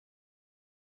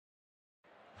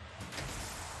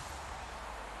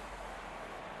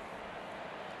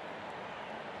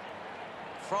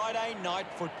Friday night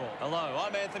football. Hello,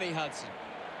 I'm Anthony Hudson.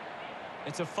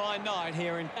 It's a fine night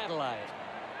here in Adelaide.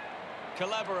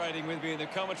 Collaborating with me in the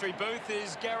commentary booth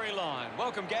is Gary Lyon.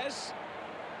 Welcome, Gaz.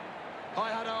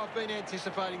 Hi, Hutto. I've been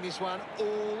anticipating this one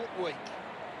all week.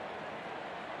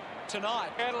 Tonight,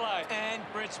 Adelaide and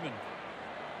Richmond.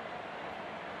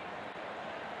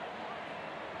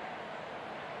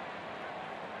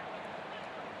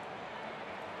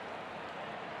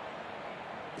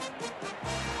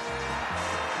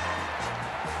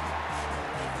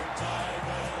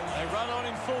 They run on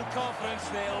in full confidence.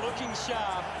 They're looking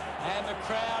sharp, and the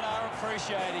crowd are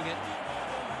appreciating it.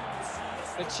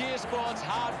 The cheer squad's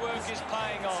hard work is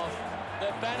paying off.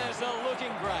 The banners are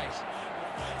looking great.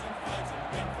 I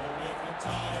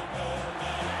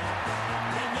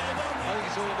think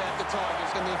it's all about the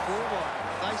Tigers and their forward.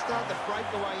 If they start to break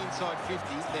away inside 50,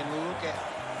 then we'll look at it.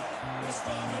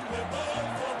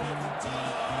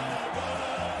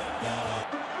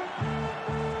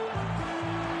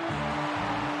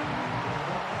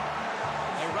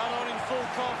 They run on in full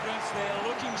confidence. They're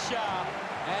looking sharp,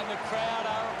 and the crowd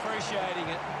are appreciating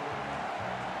it.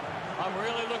 I'm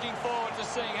really looking forward to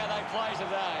seeing how they play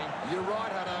today. You're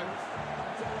right, Hutto.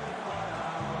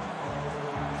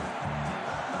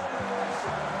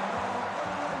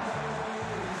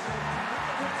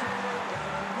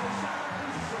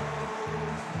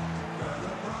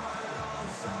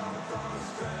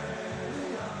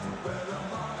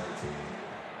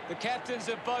 The captains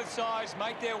of both sides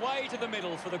make their way to the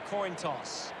middle for the coin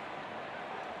toss.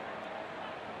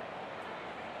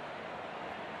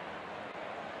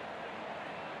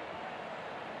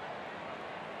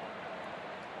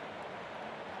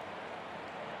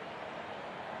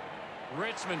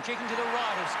 Richmond kicking to the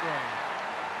right of screen.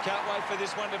 Can't wait for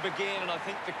this one to begin, and I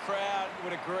think the crowd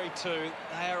would agree too.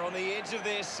 They are on the edge of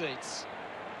their seats.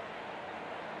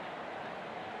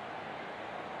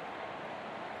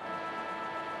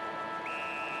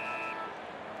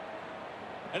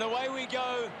 And away we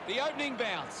go. The opening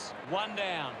bounce. One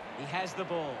down. He has the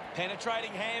ball.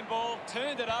 Penetrating handball.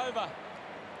 Turned it over.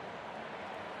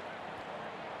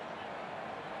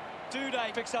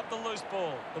 Duday picks up the loose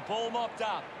ball. The ball mopped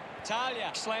up. Talia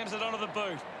slams it onto the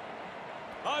boot.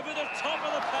 Over the top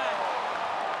of the pad.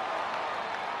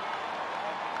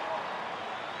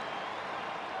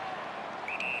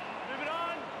 Move it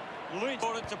on. Lynch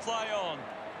brought it to play on.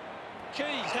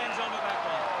 Keys hangs onto that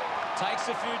one. Takes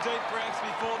a few deep breaths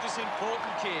before this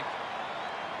important kick.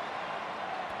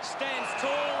 Stands tall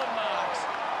and marks.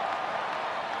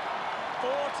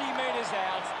 40 metres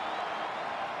out.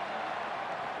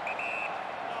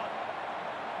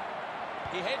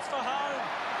 He heads for home.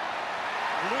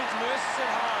 Lynch nurses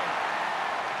it home.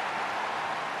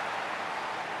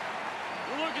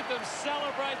 Look at them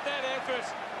celebrate that effort.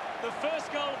 The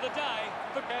first goal of the day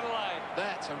for Adelaide.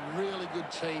 That's a really good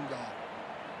team goal.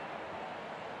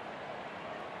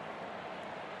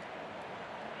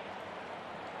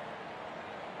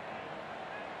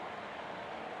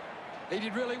 He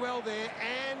did really well there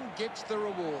and gets the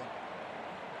reward.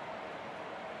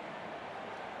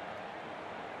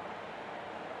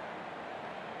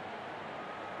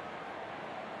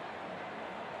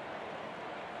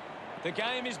 The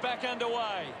game is back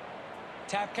underway.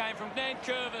 Tap came from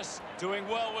Nankervis. Doing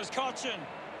well was Cochin.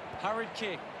 Hurried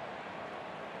kick.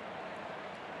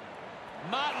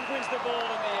 Martin wins the ball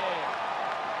in the air.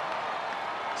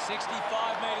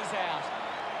 65 metres out.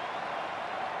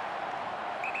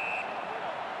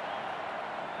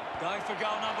 Going for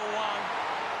goal number one.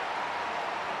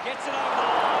 Gets it over the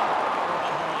line.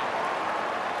 Behind.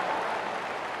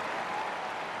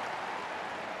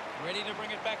 Ready to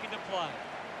bring it back into play.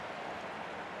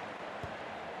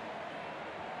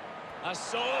 A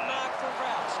solid mark for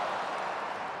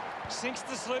Roush. Sinks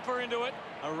the slipper into it.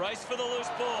 A race for the loose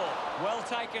ball. Well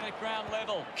taken at ground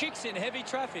level. Kicks in heavy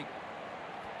traffic.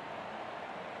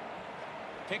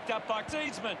 Picked up by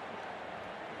Seedsman.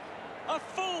 A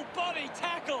full body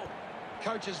tackle.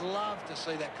 Coaches love to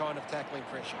see that kind of tackling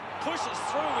pressure. Pushes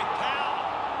through with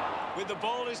power. With the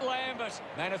ball is Lambert.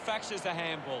 Manufactures a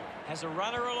handball. Has a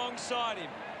runner alongside him.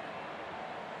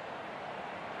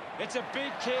 It's a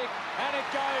big kick, and it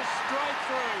goes straight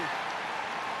through.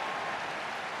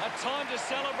 A time to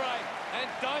celebrate, and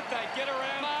don't they get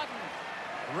around Martin.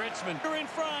 Richmond are in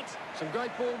front. Some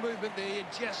great ball movement there. You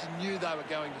just knew they were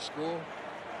going to score.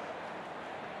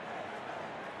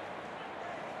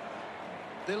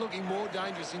 They're looking more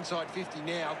dangerous inside 50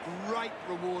 now. Great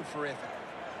reward for effort.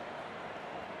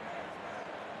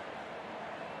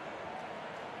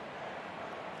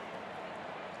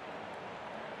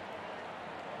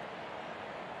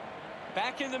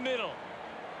 Back in the middle.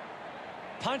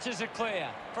 Punches it clear.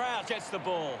 Crouch gets the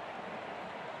ball.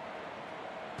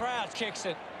 Crouch kicks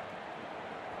it.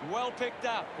 Well picked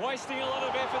up. Wasting a lot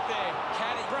of effort there.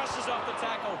 Caddy brushes off the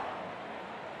tackle.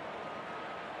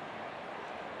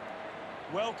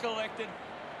 Well collected.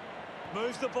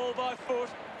 Moves the ball by foot.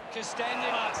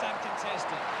 Castagna marks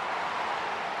uncontested.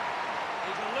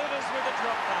 He delivers with a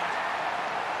drop punt.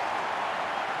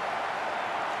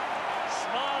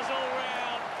 Smiles all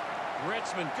round.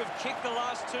 Richmond have kicked the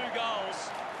last 2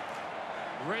 goals.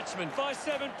 Richmond by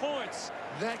 7 points.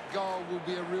 That goal will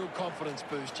be a real confidence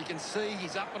boost. You can see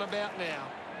he's up and about now.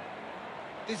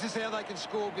 This is how they can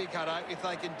score big, Hutto. If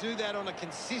they can do that on a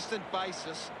consistent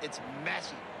basis, it's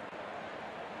massive.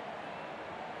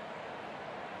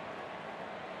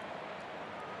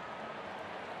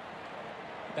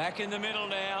 Back in the middle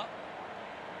now.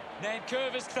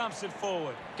 Nankervis thumps it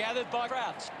forward. Gathered by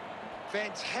Crouch.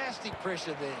 Fantastic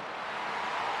pressure there.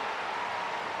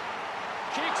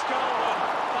 Kicks goal,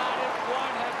 but it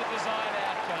won't have the desired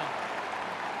outcome.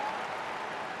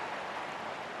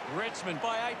 Richmond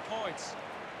by 8 points.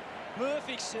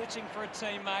 Murphy searching for a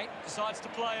teammate. Decides to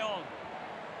play on.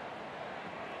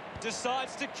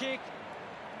 Decides to kick.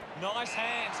 Nice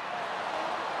hands.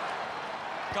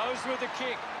 Goes with the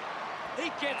kick. He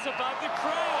gets above the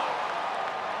crowd.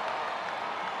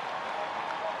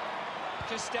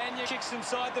 Castagna kicks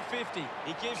inside the 50.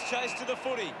 He gives chase to the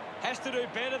footy. Has to do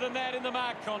better than that in the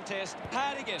mark contest.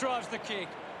 Hardigan drives the kick.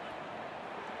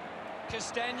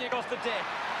 Castagna off the deck.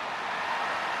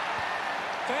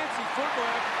 Fancy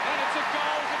footwork, and it's a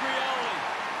goal to Rioli.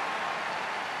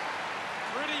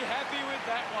 Pretty happy with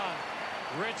that one.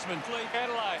 Richmond lead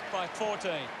Adelaide by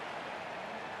 14.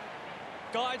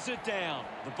 Guides it down.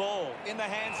 The ball in the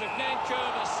hands of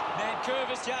Nankervis.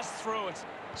 Nankervis just threw it.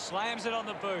 Slams it on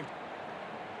the boot.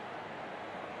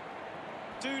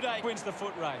 Duday wins the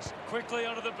foot race. Quickly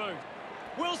onto the boot.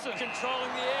 Wilson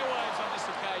controlling the airwaves on this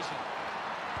occasion.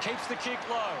 Keeps the kick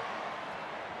low.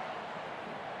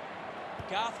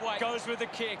 Garthwaite goes with the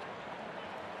kick.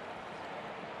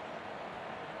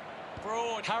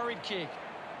 Broad, hurried kick.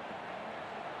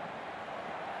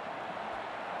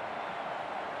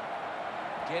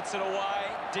 Gets it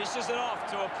away. Dishes it off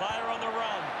to a player on the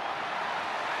run.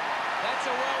 That's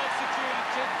a well-executed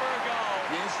kick for a goal.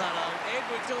 Yes, Hutto.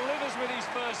 Edwards delivers with his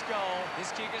first goal.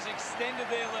 This kick has extended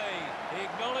their lead. He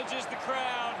acknowledges the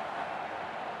crowd.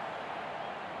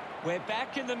 We're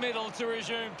back in the middle to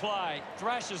resume play.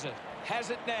 Thrashes it. Has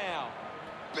it now.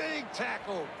 Big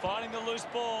tackle. Finding the loose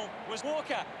ball was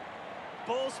Walker.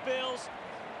 Ball spills.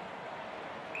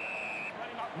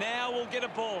 Now we'll get a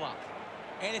ball up.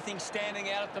 Anything standing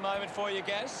out at the moment for you,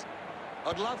 Gaz?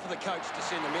 I'd love for the coach to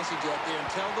send a message out there and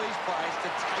tell these players to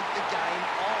take the game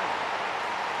on.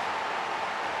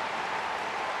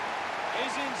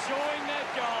 He's enjoying that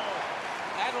goal.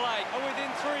 Adelaide are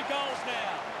within 3 goals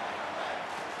now.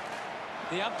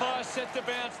 The umpire set the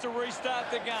bounce to restart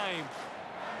the game.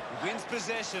 He wins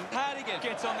possession. Hardigan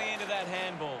gets on the end of that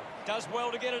handball. Does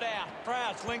well to get it out.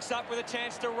 Crouch links up with a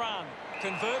chance to run.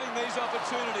 Converting these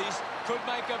opportunities could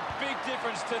make a big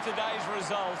difference to today's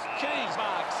results. Keys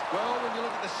marks. Well, when you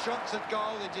look at the shots at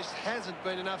goal, there just hasn't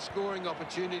been enough scoring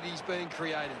opportunities being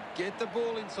created. Get the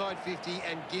ball inside 50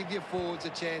 and give your forwards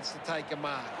a chance to take a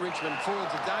mark. Richmond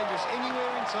forwards are dangerous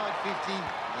anywhere inside 50.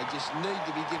 They just need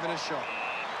to be given a shot.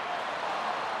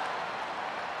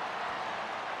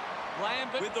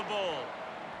 Lambert with the ball.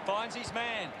 Finds his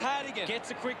man. Hardigan gets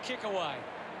a quick kick away.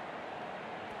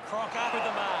 Croc up with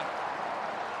the mark.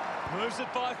 Moves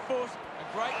it by foot. A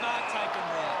great mark taken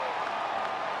there.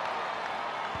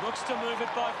 Looks to move it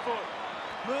by foot.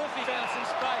 Murphy found some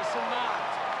space and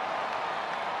marked.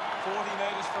 40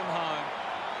 metres from home.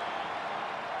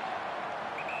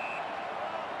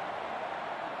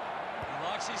 He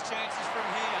likes his chances from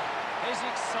here. He's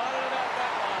excited about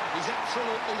that one. He's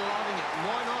absolutely loving it.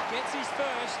 Why not? Gets his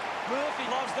first. Murphy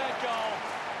loves that goal.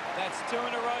 That's 2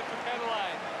 in a row for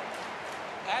Adelaide.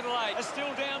 Adelaide are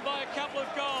still down by a couple of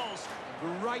goals.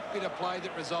 A great bit of play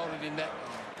that resulted in that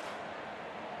goal.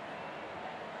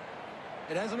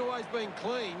 It hasn't always been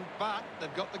clean, but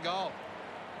they've got the goal.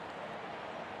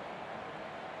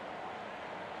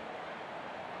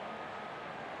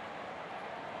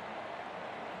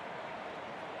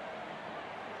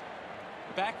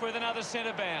 Back with another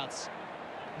centre bounce.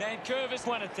 Nankervis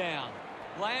won it down.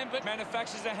 Lambert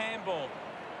manufactures a handball.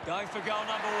 Going for goal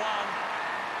number 1.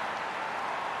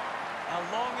 A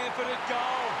long effort at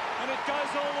goal, and it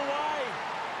goes all the way.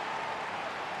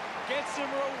 Gets some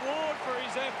reward for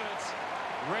his efforts.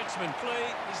 Richmond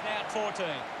lead is now 14.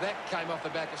 That came off the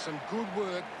back of some good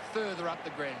work further up the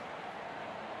ground.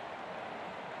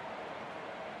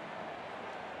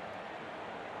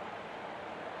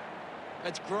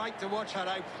 It's great to watch,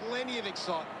 Hutto. Plenty of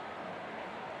excitement.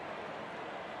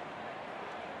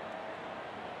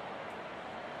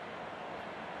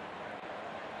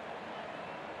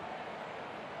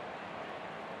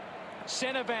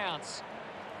 Centre bounce.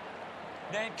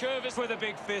 Nankervis with a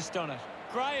big fist on it.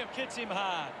 Graham hits him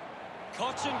hard.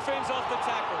 Cochin fends off the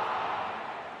tackle.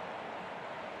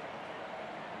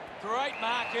 Great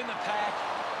mark in the pack.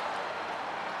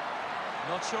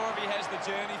 Not sure if he has the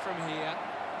journey from here.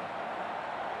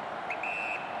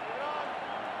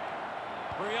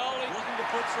 Rioli looking to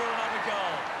put through another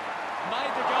goal.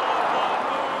 Made the goal line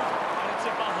move, and it's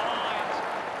a behind.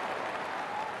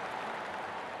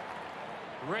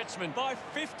 Richmond by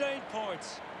 15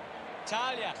 points.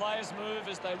 Talia, players move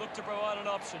as they look to provide an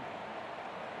option.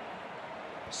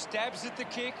 Stabs at the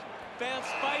kick. Found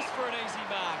space for an easy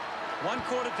mark. 1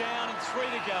 quarter down and 3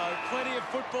 to go. Plenty of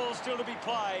football still to be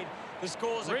played. The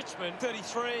score's Richmond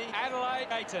 33, Adelaide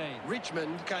 18.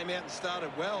 Richmond came out and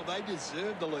started well. They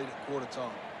deserved the lead at quarter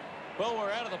time. Well, we're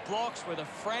out of the blocks with a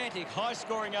frantic,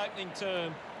 high-scoring opening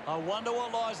term. I wonder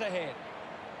what lies ahead.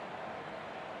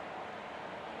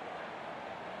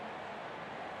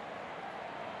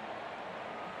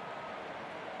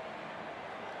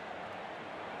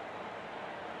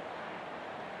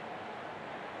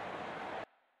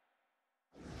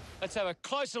 Let's have a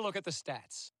closer look at the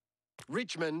stats.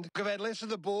 Richmond have had less of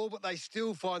the ball, but they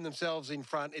still find themselves in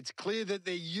front. It's clear that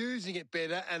they're using it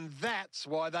better, and that's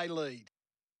why they lead.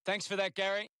 Thanks for that,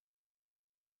 Gary.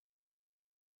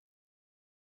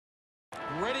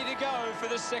 Ready to go for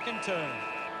the second turn.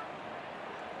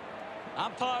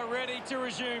 Umpire ready to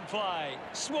resume play.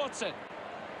 Swats it.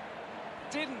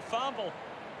 Didn't fumble.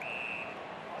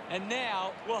 And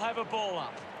now we'll have a ball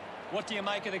up. What do you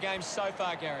make of the game so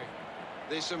far, Gary?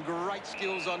 There's some great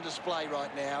skills on display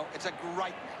right now. It's a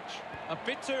great match. A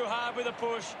bit too hard with a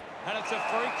push, and it's a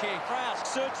free kick. Kraus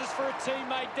searches for a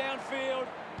teammate downfield.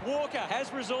 Walker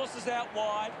has resources out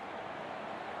wide.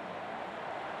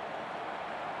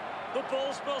 The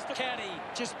ball spells to Caddy.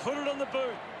 Just put it on the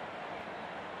boot.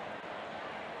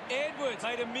 Edwards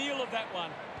made a meal of that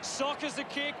one. Sockers a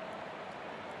kick.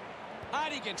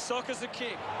 Hardigan sockers a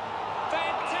kick.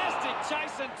 Fantastic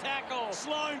chase and tackle.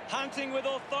 Sloan hunting with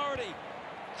authority.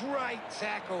 Great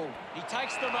tackle. He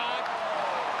takes the mark.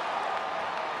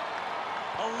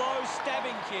 A low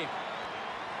stabbing kick.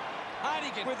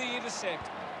 Hardigan with the intercept.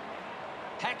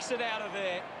 Hacks it out of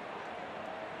there.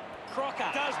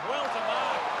 Crocker does well to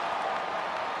mark.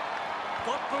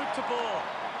 Got boot to ball.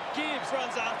 Gibbs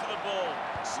runs after the ball.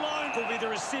 Sloan will be the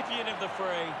recipient of the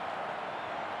free.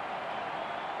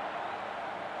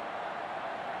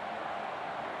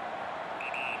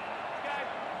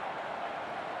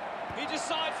 He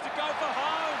decides to go for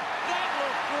home. That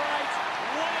looked great.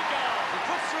 What a goal. He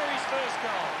puts through his first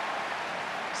goal.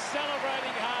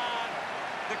 Celebrating hard.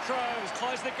 The Crows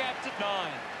close the gap to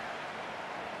 9.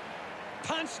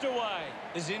 Punched away.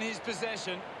 Is in his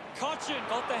possession. Cochin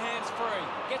got the hands free.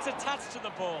 Gets a touch to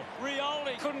the ball.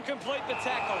 Rioli couldn't complete the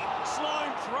tackle.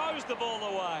 Sloan throws the ball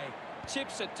away.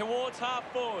 Chips it towards half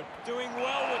forward. Doing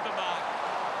well with the mark.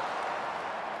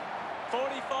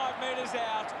 45 metres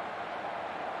out.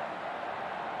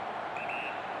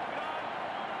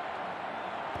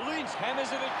 Lynch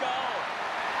hammers it at goal.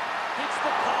 Hits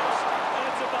the post, and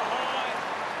it's a behind.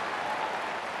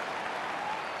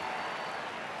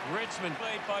 Richmond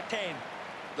lead by 10.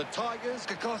 The Tigers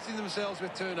are costing themselves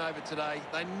with turnover today.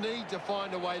 They need to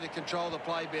find a way to control the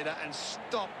play better and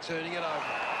stop turning it over.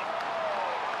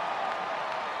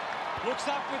 Looks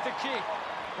up with the kick.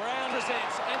 Brown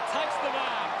presents and takes the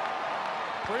mark.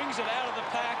 Brings it out of the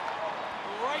pack.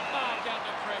 Great mark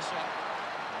under pressure.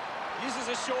 Uses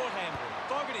a short handle.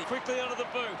 Fogarty quickly onto the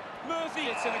boot. Murphy,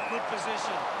 it's in a good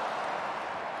position.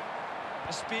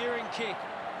 A spearing kick.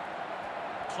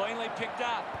 Cleanly picked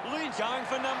up. Lynch going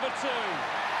for number 2.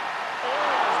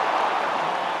 Always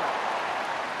behind.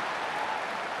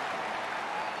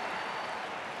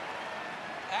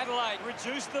 Adelaide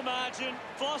reduced the margin.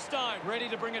 Flostone ready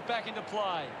to bring it back into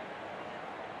play.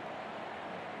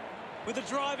 With a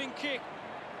driving kick.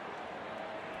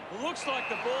 Looks like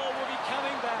the ball will be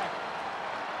coming back.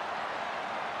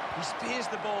 He spears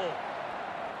the ball.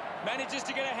 Manages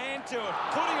to get a hand to it.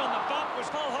 Putting on the bump was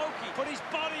Polhoki. Put his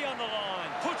body on the line.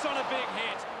 Puts on a big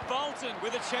hit. Bolton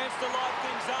with a chance to light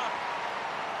things up.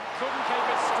 Couldn't keep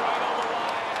it straight all the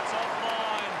way, and it's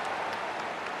offline.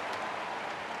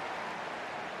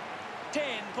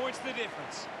 10 points the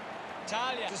difference.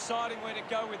 Talia deciding where to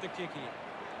go with the kick here.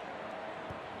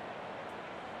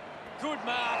 Good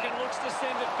mark and looks to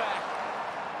send it back.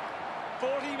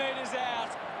 40 metres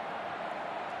out.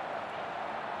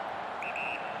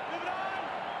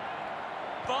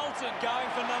 Bolton going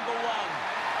for number one.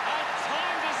 A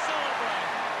time to celebrate.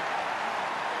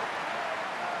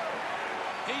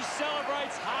 He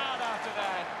celebrates hard after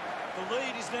that. The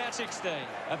lead is now 16.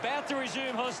 About to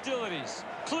resume hostilities.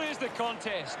 Clears the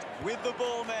contest. With the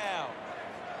ball now.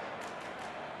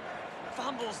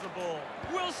 Fumbles the ball.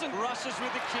 Wilson rushes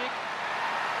with the kick.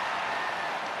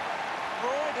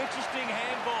 Broad, interesting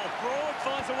handball. Broad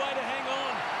finds a way to hang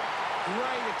on.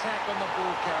 Great attack on the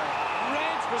ball carrier.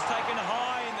 Rance was taken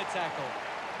high in the tackle.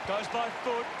 Goes by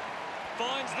foot.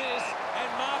 Finds this and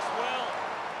marks well.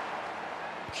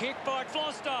 Kick by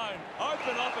Flostone.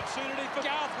 Open opportunity for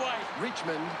Garthwaite.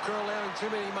 Richmond are allowing too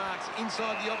many marks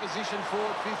inside the opposition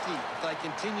forward 50. If they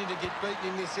continue to get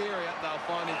beaten in this area, they'll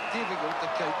find it difficult to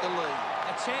keep the lead.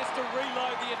 A chance to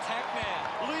reload the attack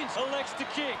now. Lynch elects to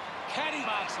kick. Caddy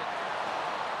marks it.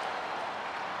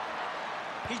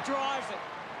 He drives it.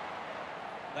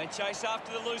 They chase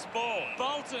after the loose ball.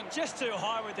 Bolton just too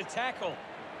high with the tackle.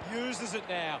 Uses it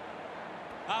now.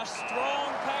 A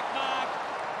strong pack mark.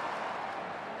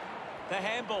 The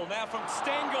handball now from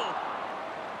Stengel.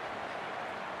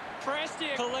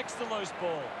 Prestia collects the loose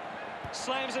ball.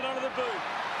 Slams it onto the boot.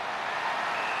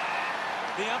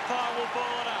 The umpire will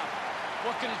ball it up.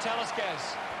 What can you tell us,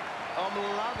 Gaz? I'm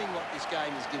loving what this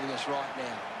game is giving us right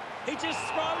now. He just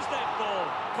throws that ball.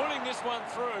 Putting this one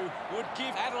through would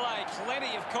give Adelaide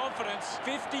plenty of confidence.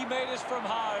 50 metres from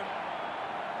home.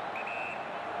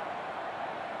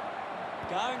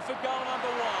 Going for goal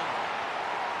number one.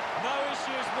 No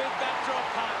issues with that drop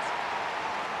punt.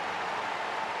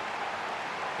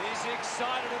 He's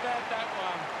excited about that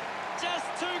one. Just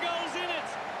 2 goals in it.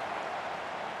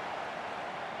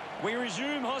 We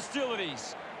resume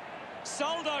hostilities.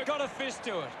 Soldo got a fist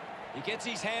to it. He gets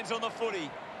his hands on the footy.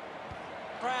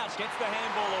 Crouch gets the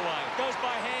handball away. Goes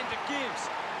by hand to Gibbs.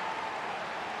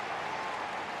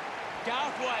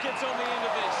 Garthwaite gets on the end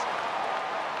of this.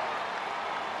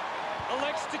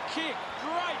 Elects to kick.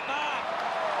 Great mark.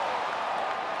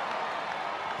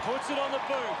 Puts it on the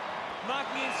boot.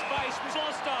 Marking in space was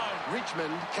Flostone.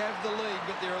 Richmond have the lead,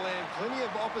 but they're allowing plenty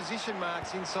of opposition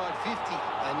marks inside 50.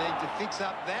 They need to fix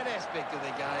up that aspect of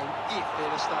their game if they're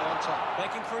to stay on top. They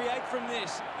can create from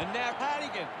this. And now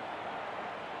Hardigan.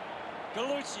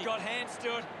 Gallucci got hands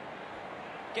to it.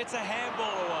 Gets a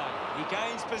handball away. He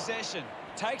gains possession.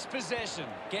 Takes possession.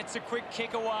 Gets a quick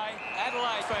kick away.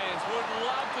 Adelaide fans would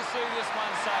love to see this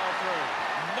one sail through.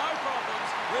 No problems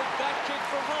with that kick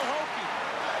from Mulholkey.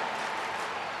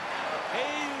 He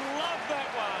loved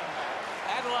that one.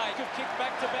 Adelaide could kick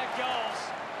back-to-back goals.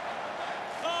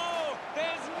 Oh,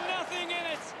 there's nothing in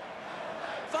it.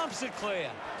 Thumps it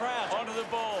clear. Proud onto the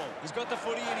ball. He's got the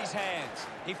footy in his hands.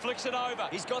 He flicks it over.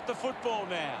 He's got the football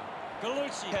now.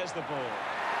 Gallucci has the ball.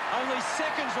 Only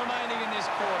seconds remaining in this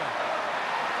quarter.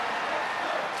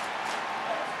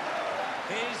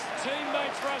 His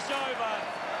teammates rush over.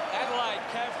 Adelaide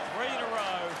have 3 in a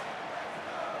row.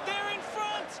 They're in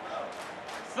front.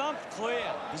 Thumped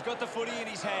clear. He's got the footy in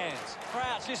his hands.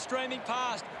 Crouch is streaming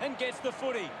past and gets the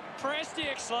footy.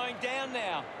 Prestiak slowing down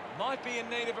now. Might be in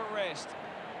need of a rest.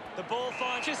 The ball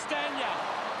finds Castagna.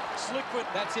 Slickwood.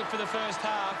 That's it for the first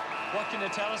half. What can you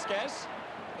tell us, Gaz?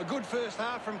 A good first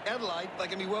half from Adelaide. They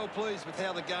can be well pleased with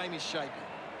how the game is shaping.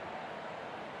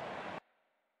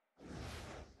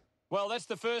 Well, that's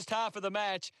the first half of the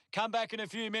match. Come back in a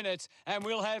few minutes and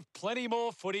we'll have plenty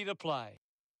more footy to play.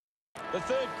 The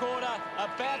third quarter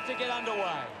about to get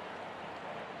underway.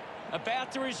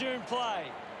 About to resume play.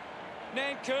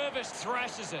 Nankervis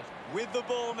thrashes it with the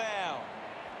ball now.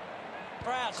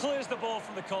 Proud clears the ball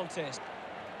from the contest.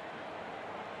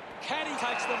 Caddy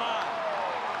takes the mark.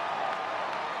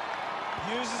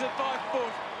 Uses it by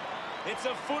foot. It's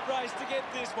a foot race to get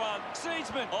this one.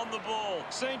 Seedsman on the ball.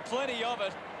 Seen plenty of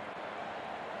it.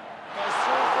 Goes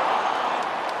through from behind.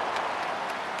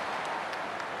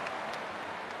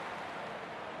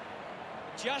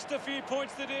 Just a few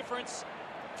points the difference.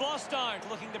 Flostone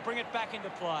looking to bring it back into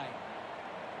play.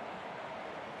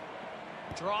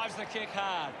 Drives the kick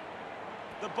hard.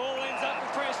 The ball ends up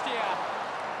with Prestia.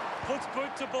 Puts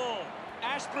boot to ball.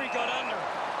 Ashbury got under it.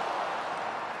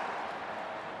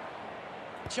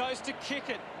 Chose to kick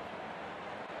it.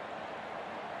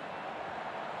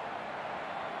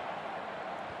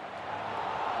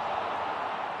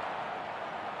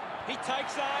 He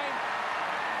takes aim.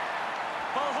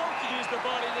 Mulholkey used the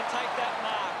body to take that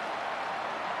mark.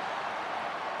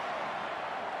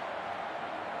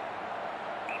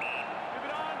 Move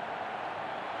it on.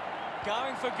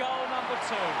 Going for goal number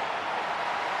 2.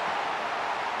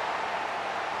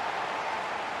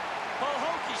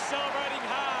 Mulholkey celebrating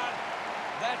hard.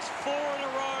 That's 4 in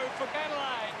a row for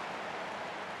Adelaide.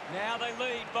 Now they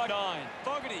lead by 9.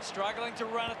 Fogarty struggling to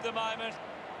run at the moment.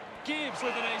 Gibbs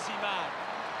with an easy mark.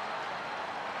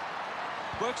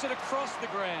 Works it across the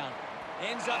ground.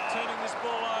 Ends up turning this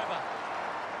ball over.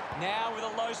 Now with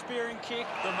a low spearing kick,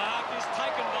 the mark is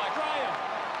taken by Graham.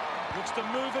 Looks to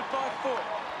move it by foot.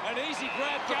 An easy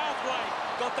grab.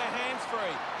 Garthwaite got the hands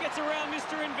free. Gets around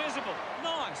Mr. Invisible.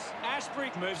 Nice.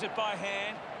 Ashbury moves it by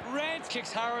hand. Rance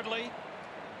kicks hurriedly.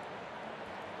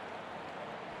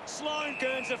 Sloan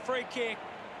earns a free kick.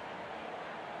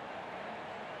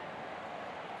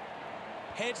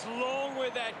 Heads long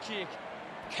with that kick.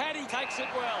 Caddy takes it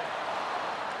well.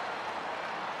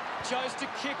 Chose to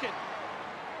kick it.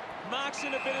 Marks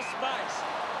in a bit of space.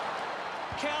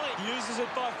 Kelly uses it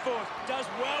by foot. Does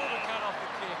well to cut off the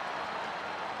kick.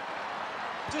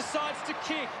 Decides to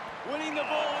kick. Winning the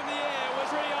ball in the air was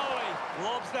Rioli.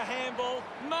 Lobs the handball.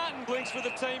 Martin blinks with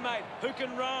a teammate who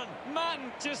can run.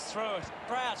 Martin just threw it.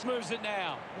 Prouts moves it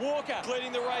now. Walker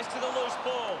leading the race to the loose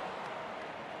ball.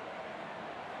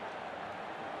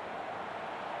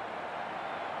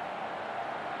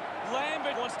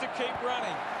 Lambert wants to keep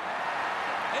running.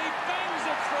 He bangs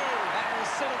it through. That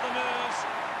will settle the nerves.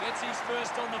 Gets his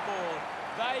first on the board.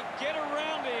 They get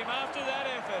around him after that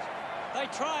effort. They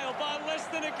trail by less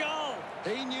than a goal.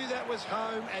 He knew that was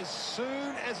home as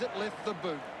soon as it left the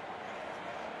boot.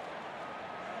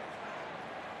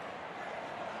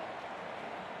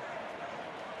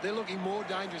 They're looking more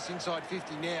dangerous inside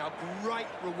 50 now. Great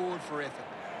reward for effort.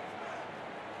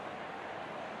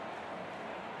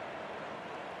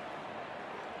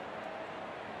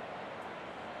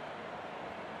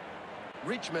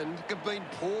 Richmond have been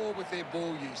poor with their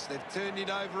ball use. They've turned it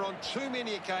over on too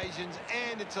many occasions,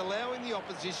 and it's allowing the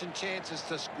opposition chances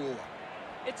to score.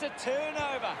 It's a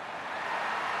turnover.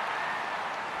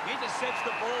 Intercepts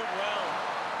the ball well.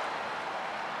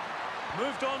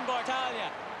 Moved on by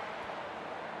Talia.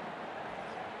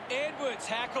 Edwards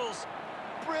tackles.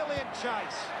 Brilliant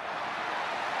chase.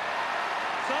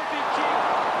 Thumpy kick.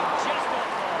 And just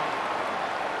offline.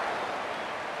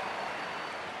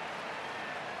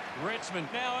 Richmond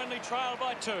now only trail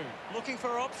by 2. Looking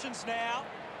for options now.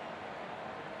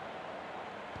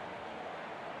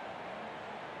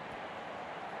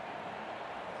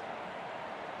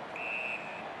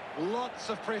 Lots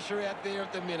of pressure out there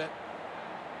at the minute.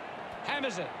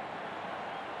 Hammers it.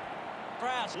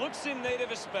 Prowse looks in need of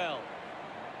a spell.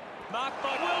 Marked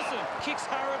by Wilson. Kicks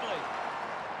hurriedly.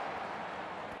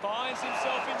 Finds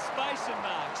himself in space and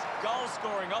marks.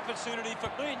 Goal-scoring opportunity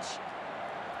for Lynch.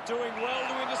 Doing well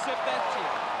to intercept that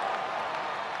kick.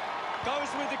 Goes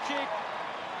with the kick.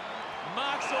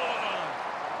 Marks all alone.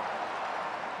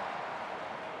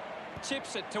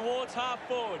 Chips it towards half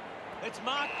forward. It's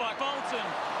marked by Bolton.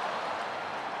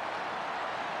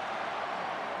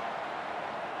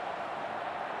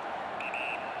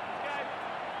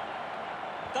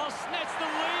 They'll snatch the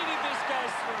lead if this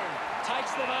goes through.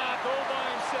 Takes the mark all by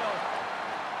himself.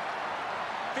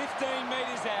 15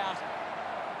 metres out.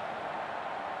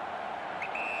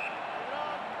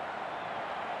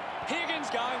 Higgins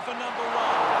going for number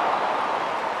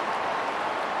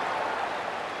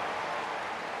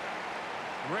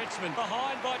 1. Richmond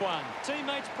behind by 1.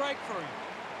 Teammates break through.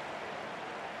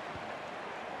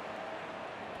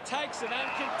 Takes an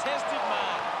uncontested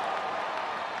mark.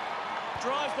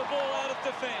 Drives the ball out of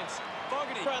defence.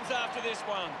 Fogarty runs after this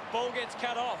one. Ball gets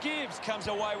cut off. Gibbs comes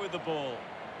away with the ball.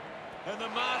 And the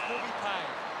mark will be paid.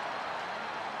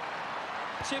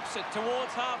 Chips it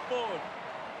towards half forward.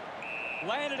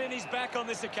 Landed in his back on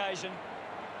this occasion.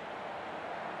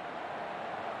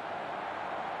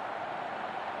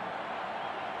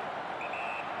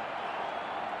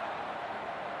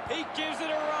 He gives it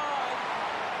a ride.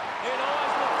 It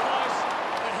always looked close,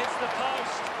 but hits the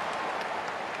post.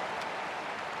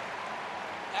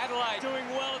 Adelaide doing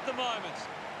well at the moment.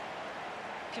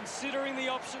 Considering the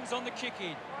options on the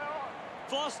kick-in.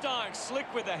 Flostone slick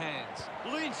with the hands.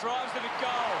 Lynch drives it at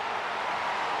goal.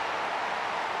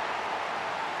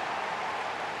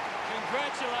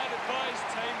 Congratulated by his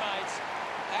teammates.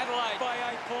 Adelaide by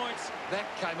 8 points. That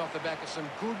came off the back of some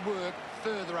good work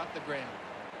further up the ground.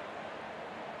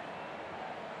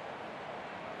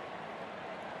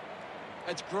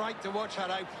 It's great to watch,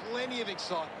 Hutto. Plenty of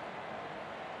excitement.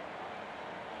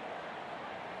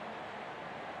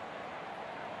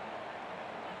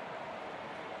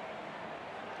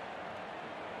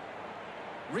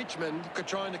 Richmond are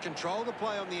trying to control the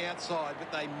play on the outside,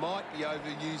 but they might be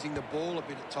overusing the ball a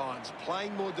bit at times.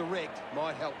 Playing more direct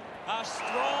might help. A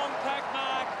strong pack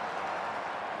mark.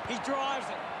 He drives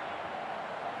it.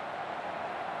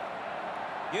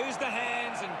 Use the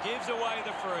hands and gives away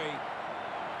the free.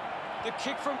 The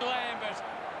kick from Lambert.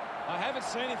 I haven't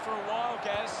seen him for a while,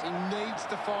 Gaz. He needs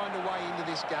to find a way into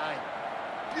this game.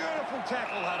 Beautiful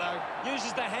tackle, Hutto.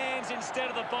 Uses the hands instead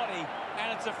of the body,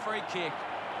 and it's a free kick.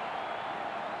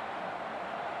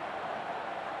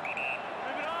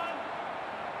 Move it on.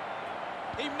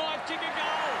 He might kick a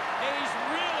goal. He's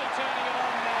really turning it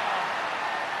on now.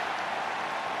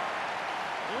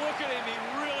 Look at him. He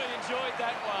really enjoyed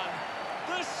that one.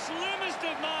 The slimmest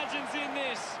of margins in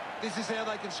this. This is how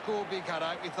they can score big,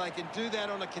 Hutto. If they can do that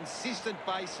on a consistent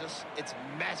basis, it's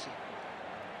massive.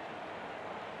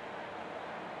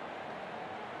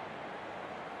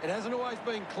 It hasn't always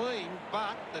been clean,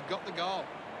 but they've got the goal.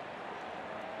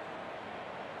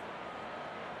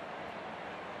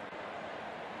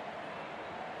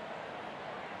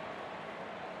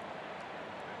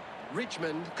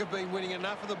 Richmond could be winning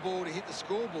enough of the ball to hit the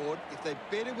scoreboard. If they're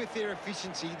better with their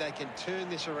efficiency, they can turn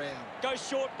this around. Goes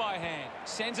short by hand.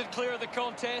 Sends it clear of the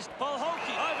contest.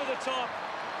 Polholke over the top.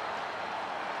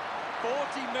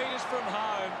 40 metres from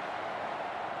home.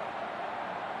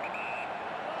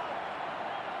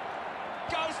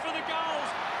 Goes for the goals.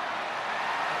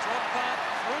 A drop punt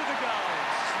through the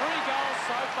goals. 3 goals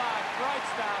so far. Great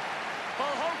stuff.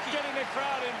 Polholke getting the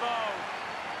crowd involved.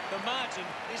 The margin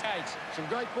is 8. Some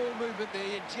great ball movement there.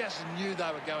 You just knew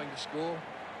they were going to score.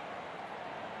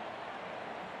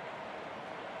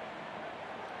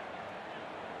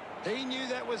 He knew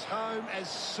that was home as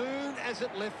soon as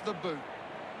it left the boot.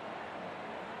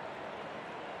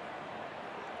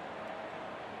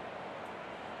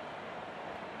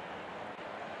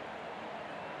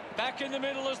 Back in the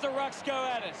middle as the Rucks go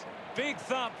at it. Big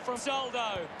thump from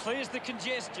Soldo. Clears the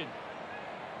congestion.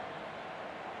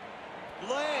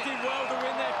 Laird did well to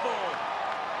win that ball.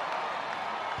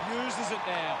 Uses it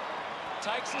now.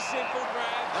 Takes a simple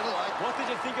grab. Adelaide. What did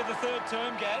you think of the third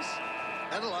term, Gaz?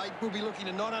 Adelaide will be looking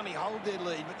to not only hold their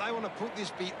lead, but they want to put this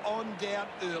beyond doubt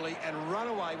early and run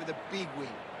away with a big win.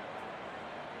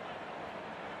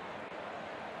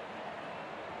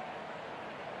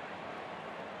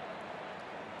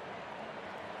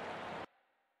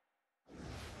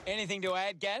 Anything to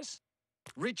add, Gaz?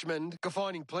 Richmond are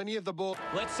finding plenty of the ball.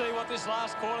 Let's see what this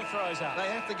last quarter throws up. They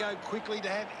have to go quickly to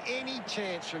have any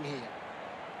chance from here.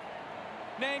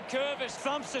 Nankervis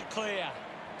thumps it clear.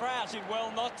 Crouch did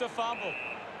well not to fumble.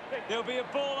 There'll be a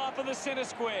ball up in the centre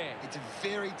square. It's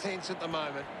very tense at the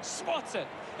moment. Spots it.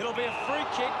 It'll be a free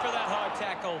kick for that high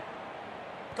tackle.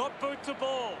 Got boot to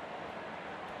ball.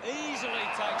 Easily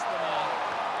takes the mark.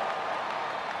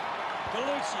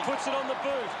 Gallucci puts it on the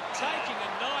boot. Taking a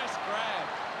nice grab.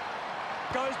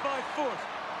 Goes by foot.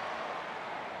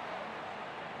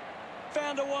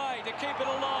 Found a way to keep it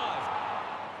alive.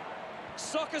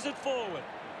 Soccers it forward.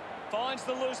 Finds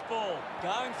the loose ball.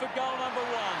 Going for goal number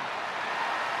 1.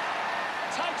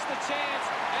 Takes the chance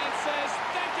and says,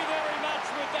 thank you very much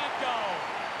with that goal.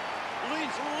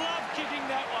 Lynch loved kicking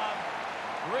that one.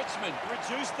 Richmond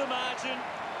reduced the margin.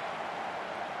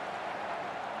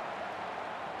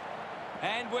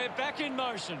 And we're back in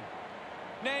motion.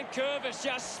 Nankervis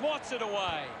just swats it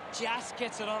away. Just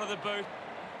gets it onto the boot.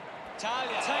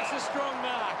 Talia takes a strong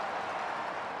mark.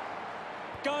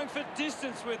 Going for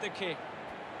distance with the kick.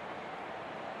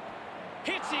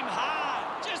 Hits him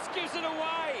hard. Just gives it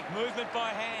away. Movement by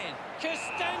hand.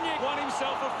 Castagna won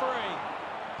himself a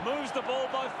free. Moves the ball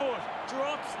by foot.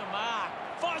 Drops the mark.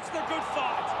 Fights the good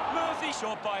fight. Murphy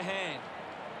short by hand.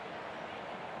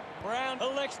 Brown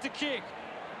elects to kick.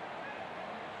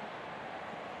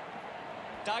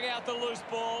 Dug out the loose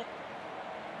ball.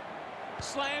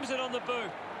 Slams it on the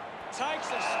boot. Takes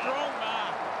a strong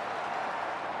mark.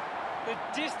 The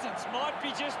distance might be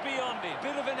just beyond him.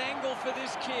 Bit of an angle for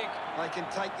this kick. They can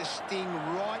take the sting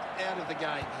right out of the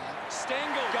game here.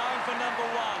 Stengel going for number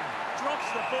 1. Drops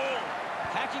the ball.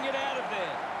 Hacking it out of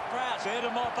there. Crouch there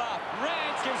to mop up.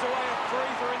 Rance gives away a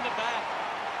breather in the back.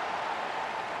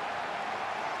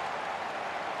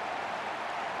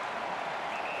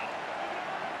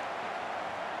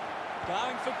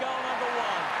 Going for goal number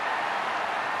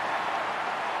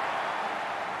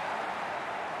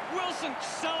 1. Wilson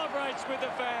celebrates with the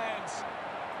fans.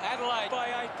 Adelaide by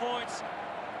 8 points.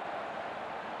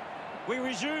 We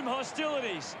resume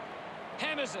hostilities.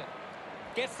 Hammers it.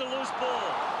 Gets the loose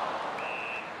ball.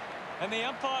 And the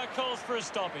umpire calls for a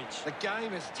stoppage. The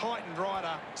game has tightened right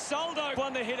up. Soldo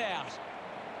won the hit out.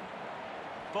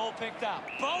 Ball picked up.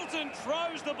 Bolton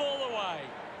throws the ball away.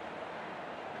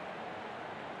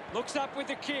 Looks up with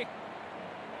the kick.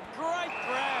 Great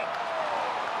grab.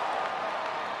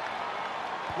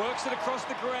 Works it across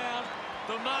the ground.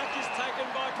 The mark is taken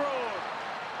by Broad.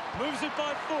 Moves it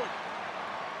by foot.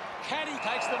 Caddy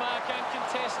takes the mark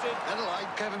uncontested.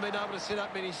 Adelaide haven't been able to set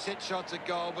up many set shots at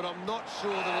goal, but I'm not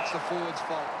sure that it's the forward's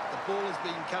fault. The ball has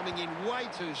been coming in way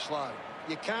too slow.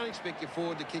 You can't expect your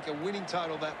forward to kick a winning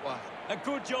total that way. A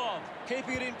good job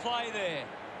keeping it in play there.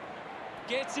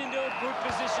 Gets into a good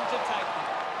position to take it.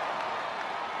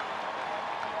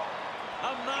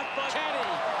 A mark by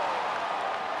Caddy.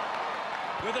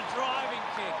 With a driving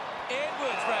kick.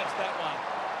 Edwards grabs that one.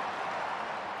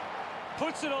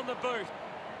 Puts it on the boot.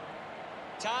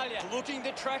 Talia looking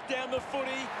to track down the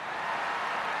footy.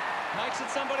 Makes it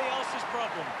somebody else's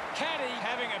problem. Caddy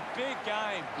having a big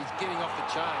game. He's getting off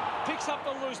the chain. Picks up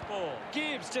the loose ball.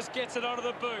 Gibbs just gets it onto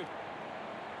the boot.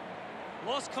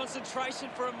 Lost concentration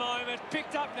for a moment.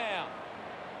 Picked up now.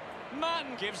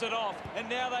 Martin gives it off. And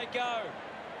now they go.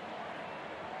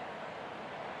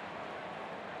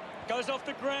 Goes off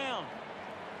the ground.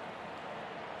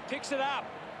 Picks it up.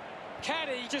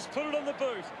 Caddy just put it on the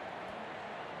boot.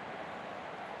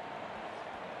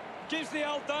 Gives the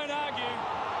old don't argue.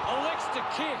 Elects to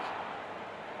kick.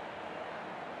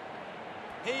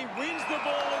 He wins the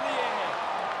ball in the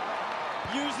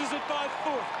air. Uses it by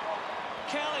foot.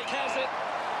 Kelly has it.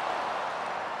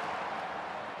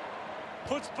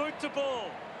 Puts boot to ball.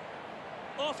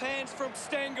 Off hands from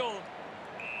Stengel.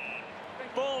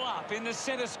 Ball up in the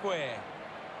centre square.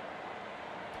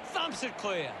 Thumps it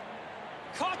clear.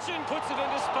 Cochin puts it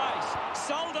into space.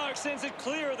 Soldo sends it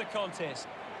clear of the contest.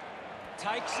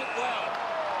 Takes it well.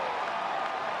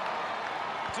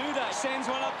 Duda sends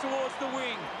one up towards the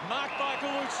wing. Marked by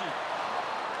Gallucci.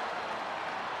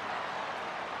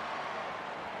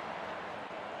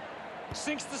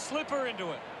 Sinks the slipper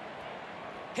into it.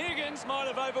 Higgins might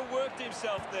have overworked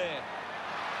himself there.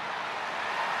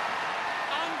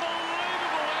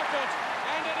 Unbelievable effort.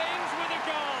 And it ends with a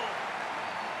goal.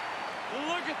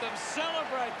 Look at them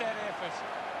celebrate that effort.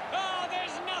 Oh,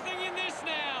 there's nothing in this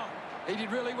now. He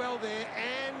did really well there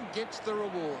and gets the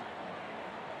reward.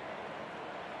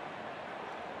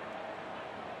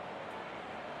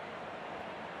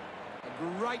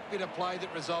 A great bit of play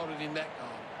that resulted in that goal.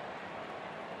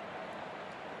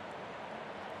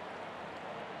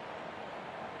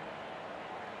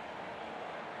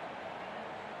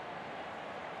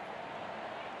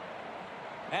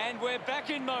 And we're back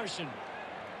in motion.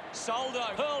 Soldo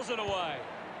hurls it away.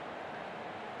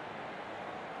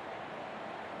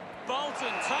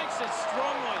 Bolton takes it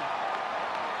strongly.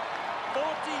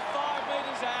 45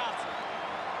 metres out.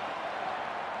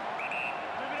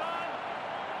 Move it on.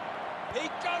 He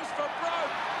goes for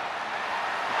broke.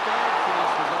 Bad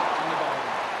finish result from the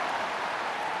bowling.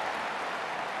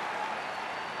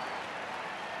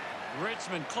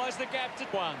 Richmond close the gap to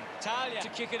one. Talia to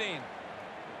kick it in.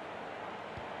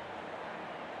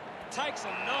 Takes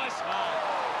a nice mark.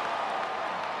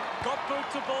 Got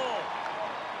boot to ball.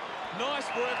 Nice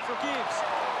work for Gibbs.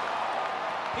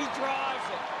 He drives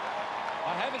it.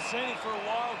 I haven't seen it for a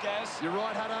while, Gaz. You're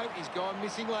right, Hutto. He's gone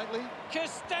missing lately.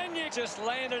 Castagna just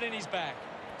landed in his back.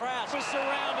 Prowse was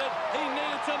surrounded. He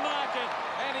needed to mark it,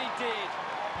 and he did.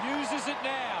 Uses it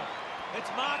now.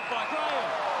 It's marked by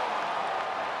Graham.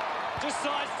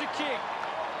 Decides to kick.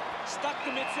 Stuck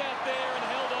the mitts out there and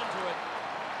held on to it.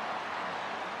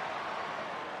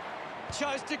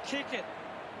 Chose to kick it.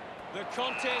 The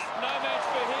contest, no match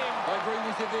for him. I agree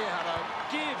with you there, Hutto.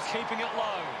 Gibbs keeping it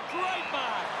low. Great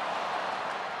mark.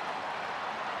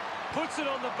 Puts it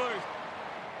on the boot.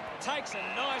 Takes a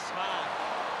nice mark.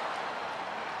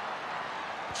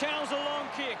 Channels a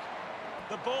long kick.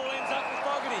 The ball ends up with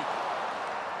Fogarty.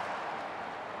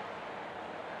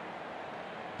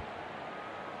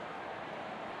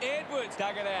 Edwards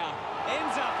dug it out.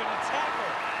 Ends up in a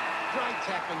tackle. Great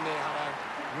tackling there,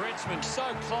 Hutto. Richmond so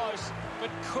close, but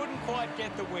couldn't quite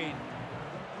get the win.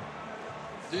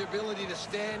 The ability to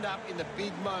stand up in the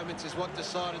big moments is what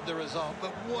decided the result,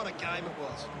 but what a game it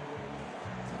was.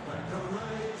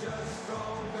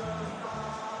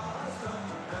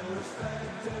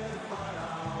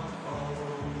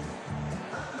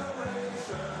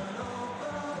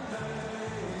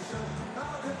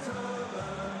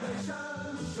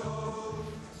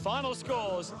 Final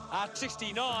scores are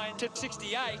 69 to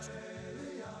 68.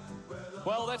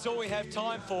 Well, that's all we have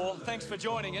time for. Thanks for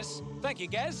joining us. Thank you,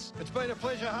 Gaz. It's been a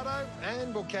pleasure, Hutto,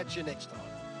 and we'll catch you next time.